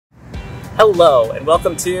Hello, and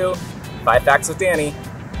welcome to 5 Facts with Danny.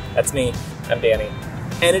 That's me, I'm Danny.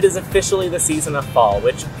 And it is officially the season of fall,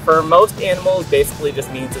 which for most animals basically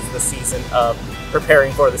just means it's the season of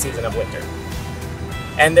preparing for the season of winter.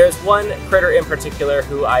 And there's one critter in particular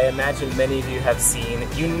who I imagine many of you have seen.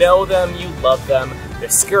 You know them, you love them, they're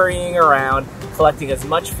scurrying around, collecting as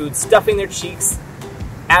much food, stuffing their cheeks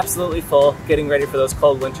absolutely full, getting ready for those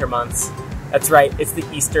cold winter months. That's right, it's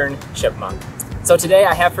the eastern chipmunk. So today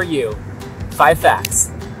I have for you 5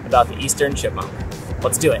 facts about the eastern chipmunk.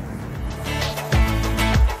 Let's do it.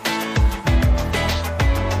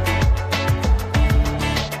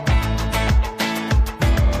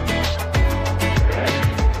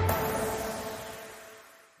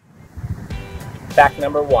 Fact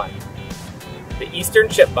number 1. The eastern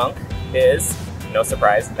chipmunk is, no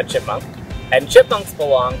surprise, a chipmunk. And chipmunks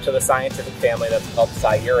belong to the scientific family that's called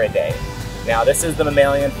Sciuridae. Now this is the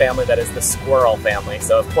mammalian family that is the squirrel family.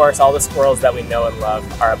 So of course all the squirrels that we know and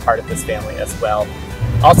love are a part of this family as well.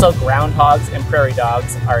 Also groundhogs and prairie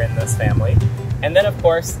dogs are in this family. And then of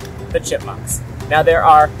course the chipmunks. Now there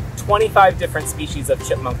are 25 different species of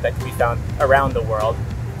chipmunk that can be found around the world.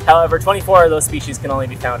 However, 24 of those species can only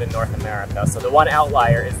be found in North America. So the one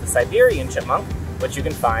outlier is the Siberian chipmunk, which you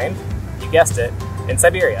can find, you guessed it, in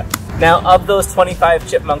Siberia. Now of those 25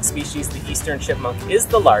 chipmunk species, the eastern chipmunk is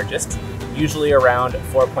the largest, usually around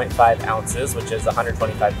 4.5 ounces, which is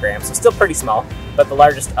 125 grams, so still pretty small, but the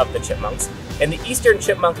largest of the chipmunks. And the eastern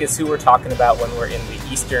chipmunk is who we're talking about when we're in the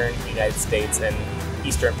eastern United States and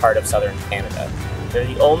eastern part of southern Canada. They're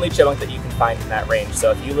the only chipmunk that you can find in that range,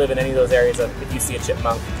 so if you live in any of those areas, if you see a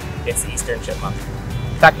chipmunk, it's the eastern chipmunk.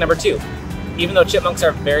 Fact number 2, even though chipmunks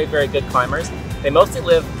are very, very good climbers, they mostly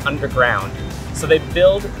live underground. So they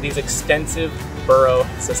build these extensive burrow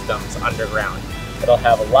systems underground. It'll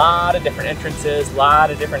have a lot of different entrances, a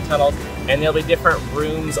lot of different tunnels, and there'll be different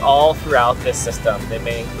rooms all throughout this system. They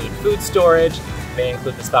may include food storage, may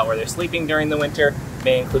include the spot where they're sleeping during the winter,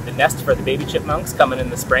 may include the nest for the baby chipmunks coming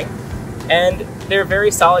in the spring. And they're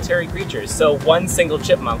very solitary creatures, so one single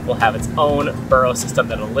chipmunk will have its own burrow system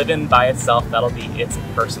that'll live in by itself, that'll be its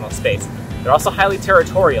personal space. They're also highly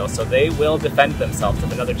territorial, so they will defend themselves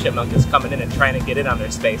if another chipmunk is coming in and trying to get in on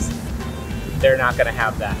their space. They're not going to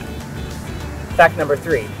have that. Fact number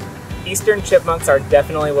 3. Eastern chipmunks are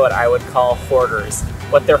definitely what I would call hoarders.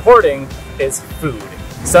 What they're hoarding is food.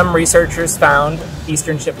 Some researchers found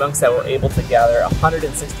eastern chipmunks that were able to gather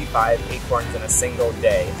 165 acorns in a single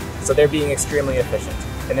day. So they're being extremely efficient.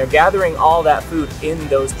 And they're gathering all that food in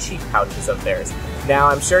those cheek pouches of theirs. Now,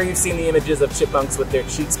 I'm sure you've seen the images of chipmunks with their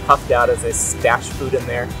cheeks puffed out as they stash food in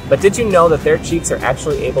there. But did you know that their cheeks are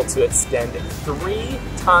actually able to extend 3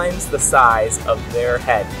 times the size of their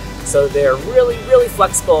head? So they're really, really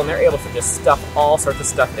flexible, and they're able to just stuff all sorts of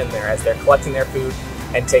stuff in there as they're collecting their food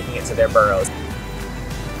and taking it to their burrows.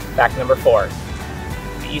 Fact number 4.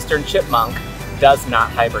 The eastern chipmunk does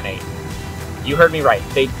not hibernate. You heard me right,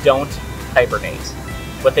 they don't hibernate.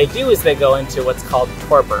 What they do is they go into what's called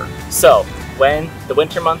torpor. So when the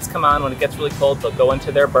winter months come on, when it gets really cold, they'll go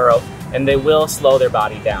into their burrow and they will slow their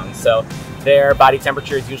body down. So their body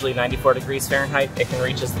temperature is usually 94 degrees Fahrenheit. It can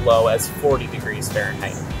reach as low as 40 degrees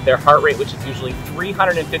Fahrenheit. Their heart rate, which is usually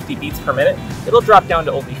 350 beats per minute, it'll drop down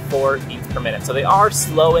to only 4 beats per minute. So they are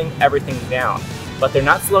slowing everything down, but they're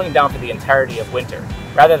not slowing down for the entirety of winter.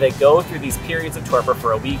 Rather, they go through these periods of torpor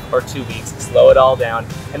for a week or 2 weeks, slow it all down,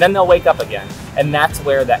 and then they'll wake up again. And that's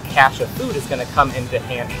where that cache of food is going to come into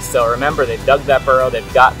handy. So remember, they've dug that burrow,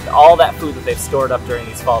 they've got all that food that they've stored up during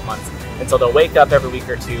these fall months. And so they'll wake up every week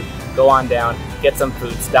or 2, go on down, get some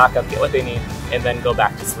food, stock up, get what they need, and then go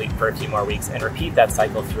back to sleep for a few more weeks and repeat that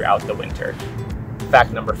cycle throughout the winter.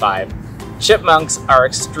 Fact number 5. Chipmunks are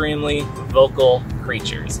extremely vocal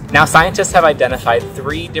creatures. Now, scientists have identified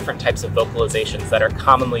 3 different types of vocalizations that are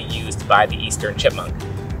commonly used by the eastern chipmunk.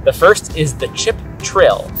 The first is the chip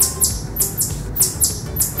trill.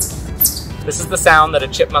 This is the sound that a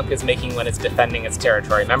chipmunk is making when it's defending its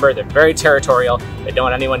territory. Remember, they're very territorial, they don't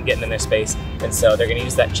want anyone getting in their space, and so they're going to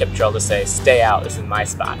use that chip trill to say, "Stay out, this is my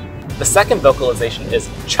spot." The second vocalization is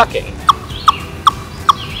chucking.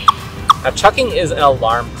 Now, chucking is an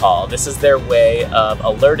alarm call. This is their way of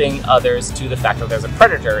alerting others to the fact that there's a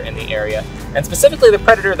predator in the area. And specifically, the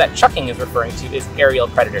predator that chucking is referring to is aerial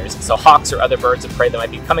predators. So hawks or other birds of prey that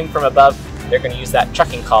might be coming from above, they're going to use that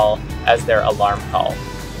chucking call as their alarm call.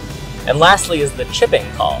 And lastly is the chipping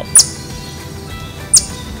call.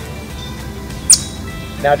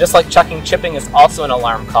 Now, just like chucking, chipping is also an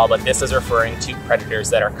alarm call, but this is referring to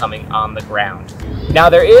predators that are coming on the ground. Now,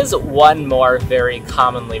 there is one more very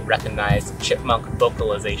commonly recognized chipmunk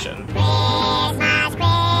vocalization. Christmas,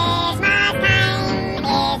 Christmas time is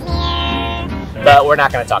near. but we're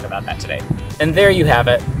not going to talk about that today. And there you have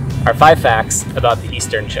it, our 5 facts about the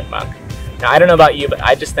eastern chipmunk. Now, I don't know about you, but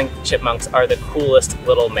I just think chipmunks are the coolest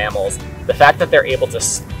little mammals. The fact that they're able to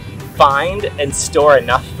find and store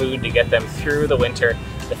enough food to get them through the winter,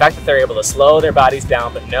 the fact that they're able to slow their bodies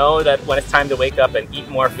down but know that when it's time to wake up and eat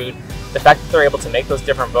more food, the fact that they're able to make those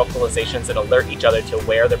different vocalizations and alert each other to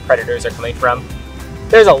where the predators are coming from,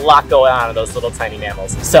 there's a lot going on in those little tiny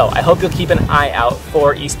mammals. So I hope you'll keep an eye out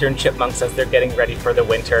for eastern chipmunks as they're getting ready for the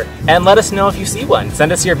winter, and let us know if you see one.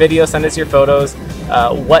 Send us your video, send us your photos.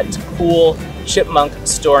 What cool chipmunk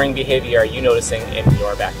storing behavior are you noticing in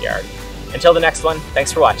your backyard? Until the next one,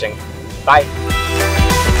 thanks for watching. Bye.